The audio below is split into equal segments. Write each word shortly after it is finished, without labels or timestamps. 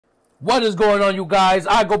What is going on, you guys?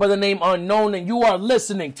 I go by the name Unknown, and you are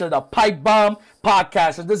listening to the Pipe Bomb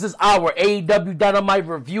Podcast. And this is our AEW Dynamite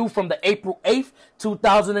review from the April 8th,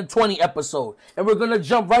 2020 episode. And we're going to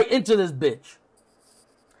jump right into this bitch.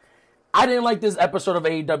 I didn't like this episode of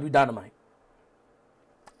AEW Dynamite.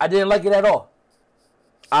 I didn't like it at all.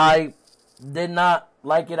 I did not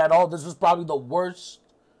like it at all. This was probably the worst,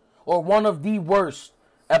 or one of the worst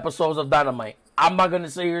episodes of Dynamite. I'm not going to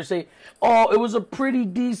sit here and say, oh, it was a pretty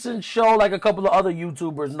decent show like a couple of other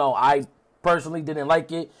YouTubers. No, I personally didn't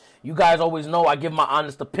like it. You guys always know I give my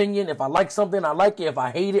honest opinion. If I like something, I like it. If I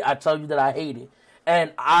hate it, I tell you that I hate it.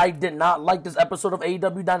 And I did not like this episode of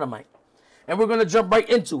AEW Dynamite. And we're going to jump right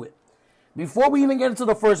into it. Before we even get into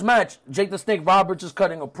the first match, Jake the Snake Roberts is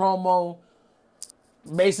cutting a promo,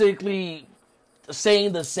 basically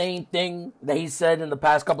saying the same thing that he said in the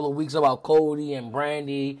past couple of weeks about Cody and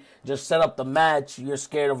Brandy. Just set up the match. You're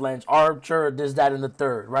scared of Lance Archer, this, that, and the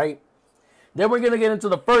third, right? Then we're going to get into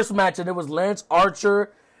the first match, and it was Lance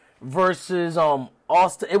Archer versus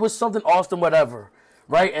Austin. It was something Austin whatever,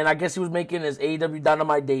 right? And I guess he was making his AEW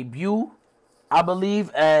Dynamite debut, I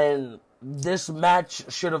believe, and this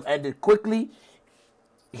match should have ended quickly.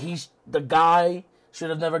 The guy should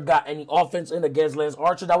have never got any offense in against Lance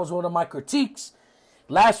Archer. That was one of my critiques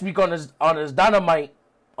last week on his Dynamite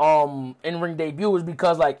in-ring debut, was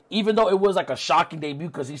because, like, even though it was like a shocking debut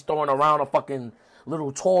because he's throwing around a fucking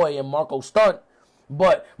little toy and Marco Stunt,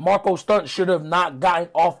 but Marco Stunt should have not gotten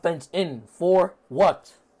offense in. For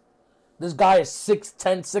what? This guy is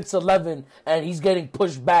 6'10", 6'11", and he's getting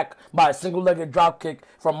pushed back by a single-legged dropkick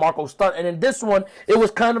from Marco Stunt. And in this one, it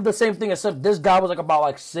was kind of the same thing, except this guy was like about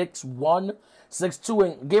like 6'1", 6'2",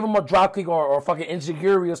 and gave him a dropkick or fucking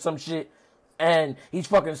insecurity or some shit, and he's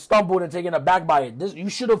fucking stumbled and taken aback by it. You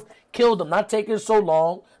should have killed him, not taking so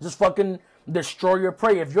long. Just fucking destroy your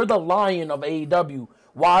prey. If you're the lion of AEW,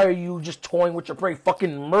 why are you just toying with your prey?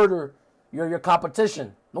 Fucking murder your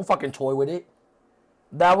competition. Don't fucking toy with it.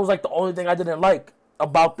 That was like the only thing I didn't like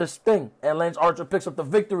about this thing. And Lance Archer picks up the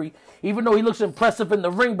victory, even though he looks impressive in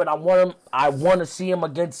the ring. But I want to see him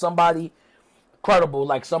against somebody credible,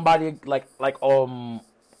 like somebody like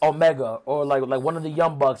Omega, or like one of the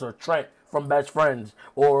Young Bucks, or Trent from Best Friends,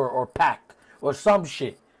 or Pac, or some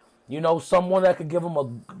shit. You know, someone that could give him a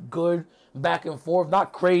good back and forth.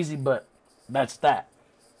 Not crazy, but that's that.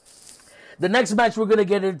 The next match we're gonna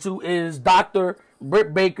get into is Dr.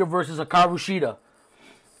 Britt Baker versus Hikaru Shida.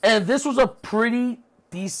 And this was a pretty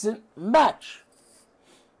decent match.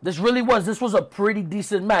 This really was. This was a pretty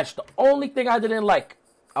decent match. The only thing I didn't like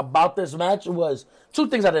about this match was two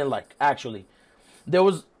things I didn't like, actually.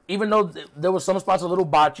 Even though there was some spots a little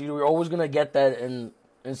botchy, we're always going to get that in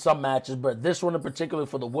some matches, but this one in particular,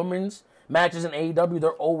 for the women's matches in AEW,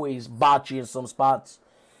 they're always botchy in some spots.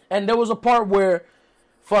 And there was a part where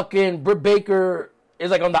fucking Britt Baker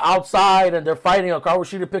is like on the outside and they're fighting. Hikaru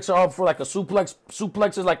Shida picks her up for like a suplex.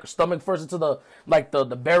 Suplexes like stomach first into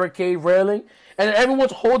the barricade railing, and then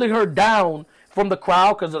everyone's holding her down from the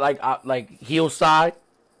crowd because like heel side,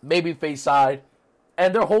 babyface side,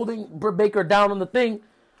 and they're holding Britt Baker down on the thing,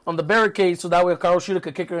 on the barricade, so that way Hikaru Shida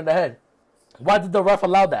could kick her in the head. Why did the ref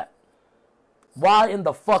allow that? Why in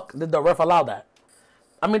the fuck did the ref allow that?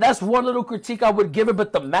 I mean, that's one little critique I would give it,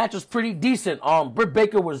 but the match was pretty decent. Britt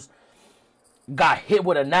Baker got hit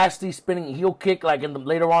with a nasty spinning heel kick like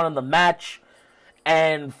later on in the match,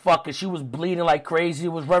 and fucking she was bleeding like crazy. It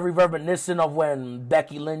was very reminiscent of when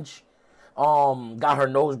Becky Lynch got her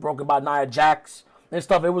nose broken by Nia Jax and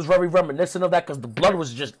stuff. It was very reminiscent of that because the blood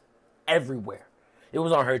was just everywhere. It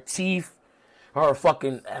was on her teeth,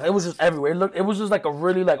 it was just everywhere. It was just like a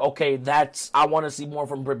really okay, I want to see more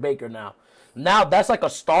from Britt Baker now. Now that's like a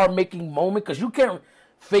star-making moment, because you can't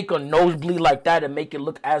fake a nosebleed like that and make it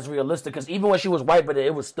look as realistic, because even when she was wiping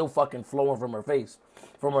it was still fucking flowing from her face,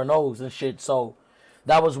 from her nose and shit. So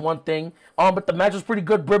that was one thing. But the match was pretty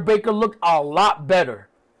good. Britt Baker looked a lot better,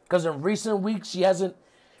 because in recent weeks she hasn't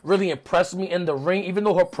really impressed me in the ring, even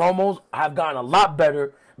though her promos have gotten a lot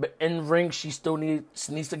better. But in ring she still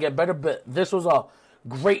needs to get better. But this was a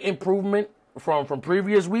great improvement from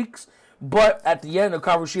previous weeks. But at the end,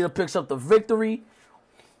 Hikaru Shida picks up the victory.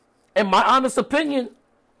 In my honest opinion,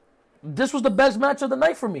 this was the best match of the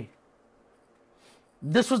night for me.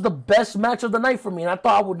 This was the best match of the night for me. And I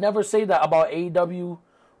thought I would never say that about AEW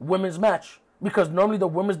women's match, because normally the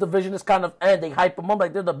women's division is kind of, they hype them up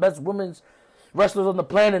like they're the best women's wrestlers on the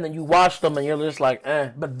planet, and then you watch them and you're just like,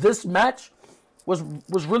 But this match was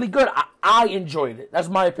really good. I enjoyed it. That's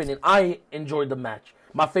my opinion. I enjoyed the match.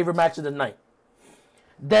 My favorite match of the night.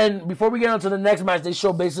 Then, before we get on to the next match, they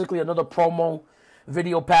show basically another promo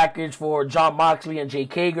video package for Jon Moxley and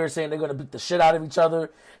Jake Hager saying they're going to beat the shit out of each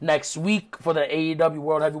other next week for the AEW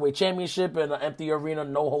World Heavyweight Championship in an empty arena,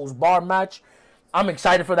 no holds barred match. I'm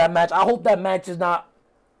excited for that match. I hope that match is not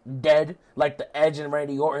dead like the Edge and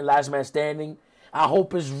Randy Orton Last Man Standing. I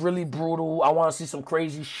hope it's really brutal. I want to see some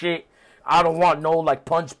crazy shit. I don't want no like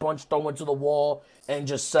punch, throw into the wall and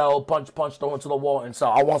just sell, punch, throw into the wall and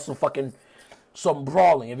sell. I want some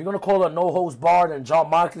brawling. If you're going to call it no holds barred and Jon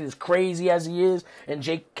Moxley is crazy as he is and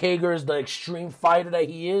Jake Hager is the extreme fighter that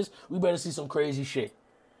he is, we better see some crazy shit.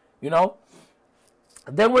 You know?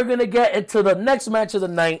 Then we're going to get into the next match of the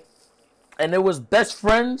night, and it was Best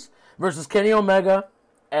Friends versus Kenny Omega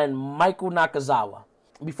and Michael Nakazawa.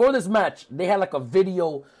 Before this match, they had like a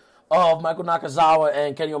video of Michael Nakazawa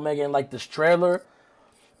and Kenny Omega in like this trailer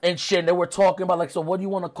and shit. And they were talking about like, so what do you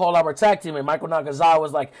want to call our tag team? And Michael Nakazawa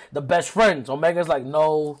was like, the Best Friends. Omega's like,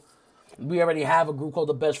 no, we already have a group called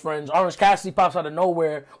the Best Friends. Orange Cassidy pops out of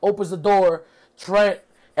nowhere, opens the door. Trent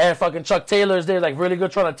and fucking Chuck Taylor is there, like really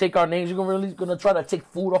good, trying to take our names. You're really gonna try to take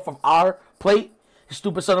food off of our plate, you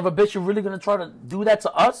stupid son of a bitch. You're really gonna try to do that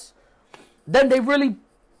to us? Then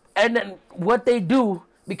what they do,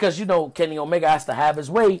 because you know Kenny Omega has to have his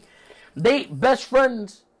way, they Best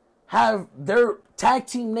Friends have their tag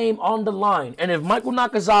team name on the line. And if Michael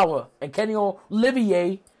Nakazawa and Kenny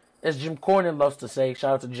Olivier, as Jim Cornette loves to say,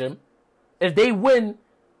 shout out to Jim, if they win,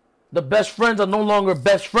 the Best Friends are no longer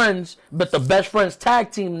Best Friends, but the Best Friends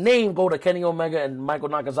tag team name go to Kenny Omega and Michael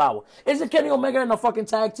Nakazawa. Isn't Kenny Omega in a fucking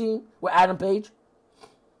tag team with Adam Page?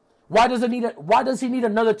 Why does he need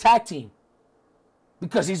another tag team?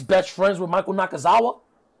 Because he's best friends with Michael Nakazawa?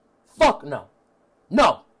 Fuck no.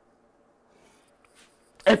 No.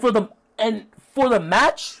 And for the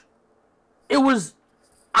match,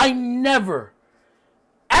 I never,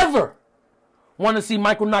 ever want to see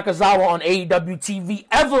Michael Nakazawa on AEW TV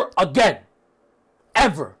ever again.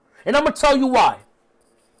 Ever. And I'm going to tell you why.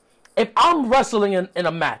 If I'm wrestling in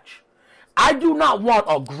a match, I do not want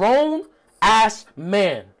a grown-ass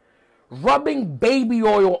man rubbing baby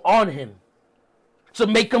oil on him to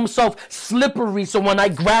make himself slippery so when I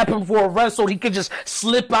grab him for a wrestle, he could just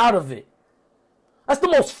slip out of it. That's the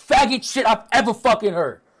most faggot shit I've ever fucking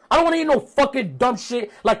heard. I don't want to hear no fucking dumb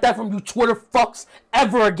shit like that from you Twitter fucks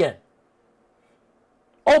ever again.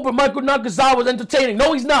 Oh, but Michael Nakazawa is entertaining.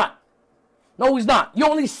 No, he's not. No, he's not. You're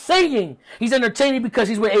only saying he's entertaining because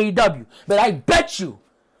he's with AEW. But I bet you,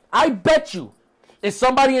 if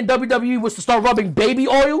somebody in WWE was to start rubbing baby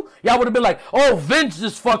oil, y'all would have been like, oh, Vince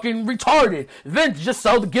is fucking retarded. Vince just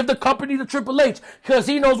give the company to Triple H because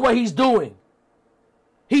he knows what he's doing.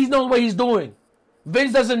 He knows what he's doing.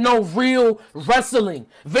 Vince doesn't know real wrestling.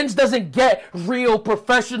 Vince doesn't get real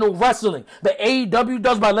professional wrestling. The AEW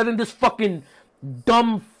does by letting this fucking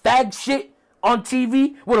dumb fag shit on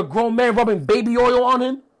TV with a grown man rubbing baby oil on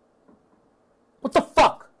him. What the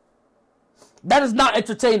fuck? That is not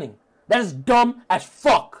entertaining. That is dumb as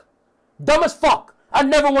fuck. Dumb as fuck. I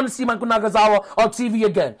never want to see Michael Nakazawa on TV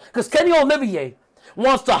again. Because Kenny Olivier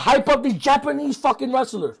wants to hype up these Japanese fucking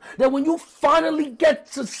wrestlers. Then when you finally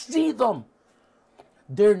get to see them,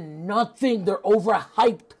 they're nothing. They're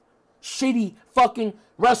overhyped, shitty fucking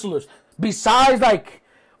wrestlers. Besides like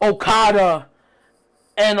Okada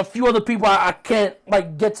and a few other people I can't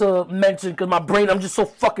like get to mention because my brain, I'm just so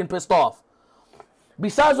fucking pissed off.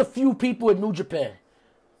 Besides a few people in New Japan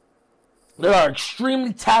that are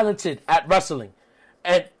extremely talented at wrestling,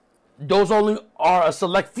 and those only are a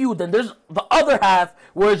select few, then there's the other half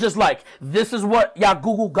where it's just like, this is what y'all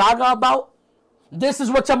Google Gaga about? This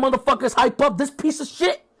is what y'all motherfuckers hype up? This piece of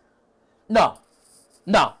shit? No.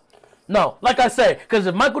 Like I said, because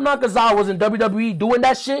if Michael Nakazawa was in WWE doing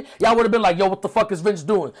that shit, y'all would have been like, yo, what the fuck is Vince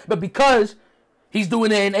doing? But because he's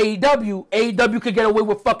doing it in AEW could get away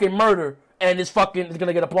with fucking murder, and it's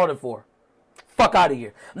gonna get applauded for. Fuck out of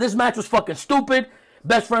here. This match was fucking stupid.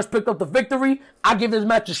 Best Friends picked up the victory. I give this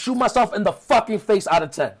match to shoot myself in the fucking face out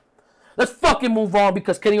of 10. Let's fucking move on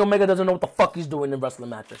because Kenny Omega doesn't know what the fuck he's doing in wrestling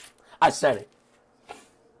matches. I said it.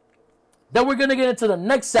 Then we're going to get into the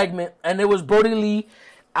next segment, and it was Brody Lee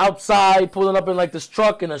outside pulling up in like this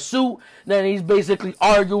truck in a suit. Then he's basically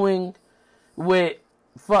arguing with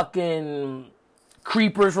fucking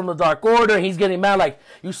creepers from the Dark Order. He's getting mad like,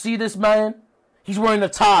 you see this man? He's wearing a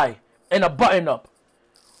tie and a button up.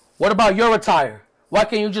 What about your attire? Why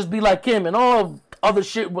can't you just be like him? And all other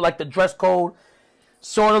shit with like the dress code.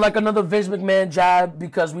 Sort of like another Vince McMahon jab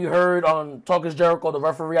because we heard on Talk is Jericho, the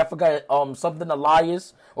referee, I forgot, something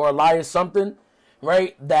Elias something,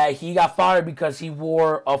 right? That he got fired because he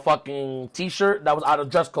wore a fucking t-shirt that was out of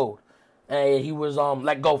dress code. And he was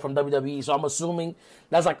let go from WWE. So I'm assuming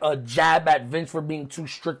that's like a jab at Vince for being too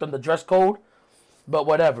strict on the dress code. But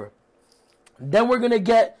whatever. Then we're going to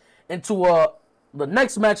get into the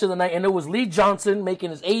next match of the night, and it was Lee Johnson making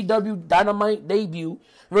his AEW Dynamite debut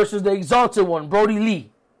versus the Exalted One, Brody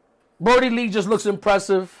Lee. Brody Lee just looks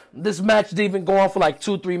impressive. This match didn't even go on for like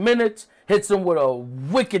 2-3 minutes. Hits him with a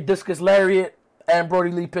wicked discus lariat, and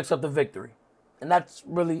Brody Lee picks up the victory. And that's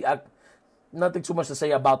really nothing too much to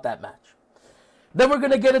say about that match. Then we're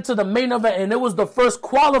going to get into the main event, and it was the first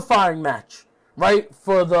qualifying match, right,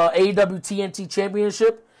 for the AEW TNT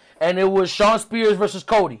Championship, and it was Shawn Spears versus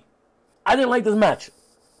Cody. I didn't like this match.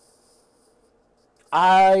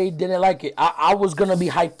 I didn't like it. I was going to be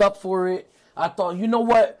hyped up for it. I thought, you know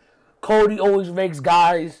what? Cody always makes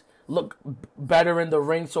guys look better in the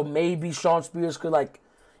ring, so maybe Shawn Spears could, like,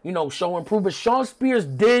 you know, show improve. But Shawn Spears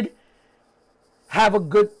did have a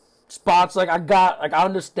good spots. Like, I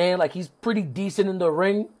understand, like, he's pretty decent in the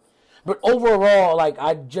ring. But overall, like,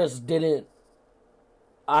 I just didn't,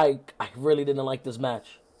 I really didn't like this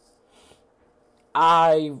match.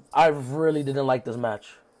 I really didn't like this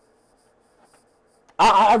match.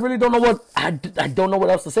 I really don't know what, I don't know what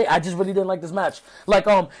else to say. I just really didn't like this match. Like,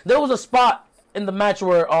 there was a spot in the match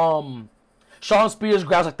where, Shawn Spears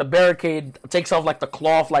grabs, like, the barricade, takes off, like, the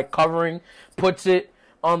cloth, like, covering, puts it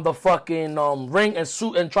on the fucking, ring, and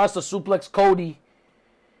tries to suplex Cody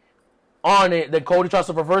on it. Then Cody tries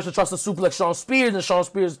to reverse it, tries to suplex Shawn Spears, and Shawn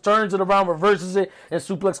Spears turns it around, reverses it, and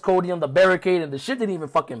suplex Cody on the barricade, and the shit didn't even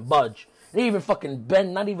fucking budge. They didn't even fucking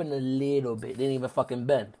bend, not even a little bit. They didn't even fucking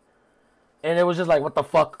bend. And it was just like, what the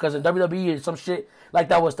fuck? Because in WWE, if some shit like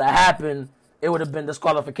that was to happen, it would have been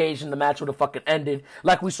disqualification. The match would have fucking ended.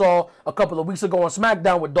 Like we saw a couple of weeks ago on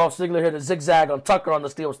SmackDown with Dolph Ziggler hit a zigzag on Tucker on the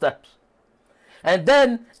steel steps. And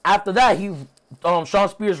then, after that, Shawn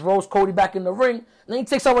Spears rolls Cody back in the ring. And then he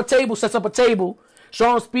takes out a table, sets up a table.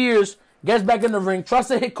 Shawn Spears gets back in the ring, tries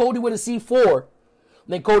to hit Cody with a C4.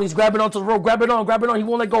 Then Cody's grabbing onto the rope, grab it on. He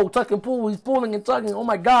won't let go, tuck and pull. He's pulling and tugging. Oh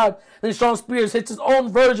my God. Then Shawn Spears hits his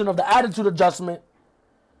own version of the attitude adjustment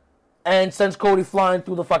and sends Cody flying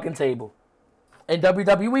through the fucking table. In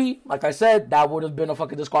WWE, like I said, that would have been a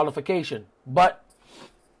fucking disqualification. But,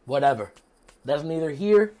 whatever. That's neither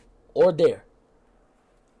here or there.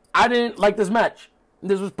 I didn't like this match.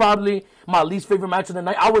 This was probably my least favorite match of the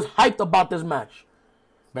night. I was hyped about this match,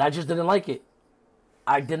 but I just didn't like it.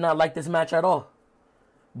 I did not like this match at all.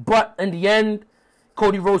 But in the end,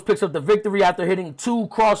 Cody Rhodes picks up the victory after hitting 2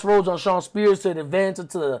 crossroads on Shawn Spears to advance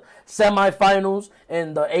into the semifinals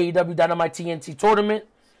in the AEW Dynamite TNT tournament.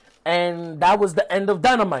 And that was the end of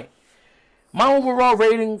Dynamite. My overall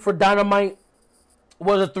rating for Dynamite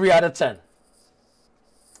was a 3 out of 10.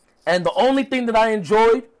 And the only thing that I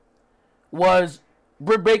enjoyed was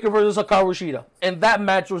Britt Baker versus Hikaru Shida. And that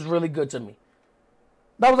match was really good to me.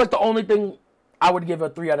 That was like the only thing I would give a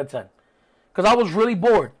 3 out of 10. Because I was really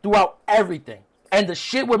bored throughout everything. And the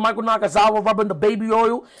shit with Michael Nakazawa rubbing the baby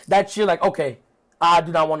oil, that shit, like, okay, I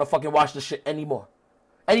do not want to fucking watch this shit anymore.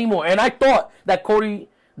 And I thought that Cody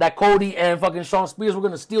and fucking Shawn Spears were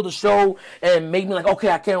going to steal the show and make me like, okay,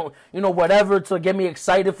 I can't, whatever, to get me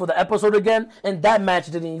excited for the episode again. And that match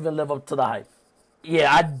didn't even live up to the hype.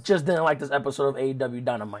 Yeah, I just didn't like this episode of AEW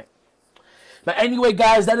Dynamite. But anyway,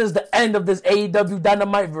 guys, that is the end of this AEW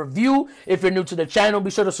Dynamite review. If you're new to the channel,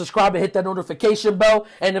 be sure to subscribe and hit that notification bell.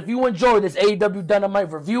 And if you enjoyed this AEW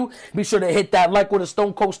Dynamite review, be sure to hit that like with a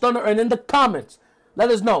Stone Cold Stunner. And in the comments,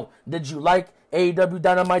 let us know, did you like AEW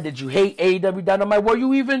Dynamite? Did you hate AEW Dynamite? Were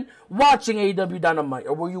you even watching AEW Dynamite?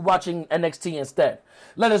 Or were you watching NXT instead?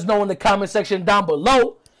 Let us know in the comment section down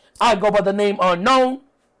below. I go by the name Unknown.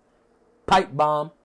 Pipe bomb.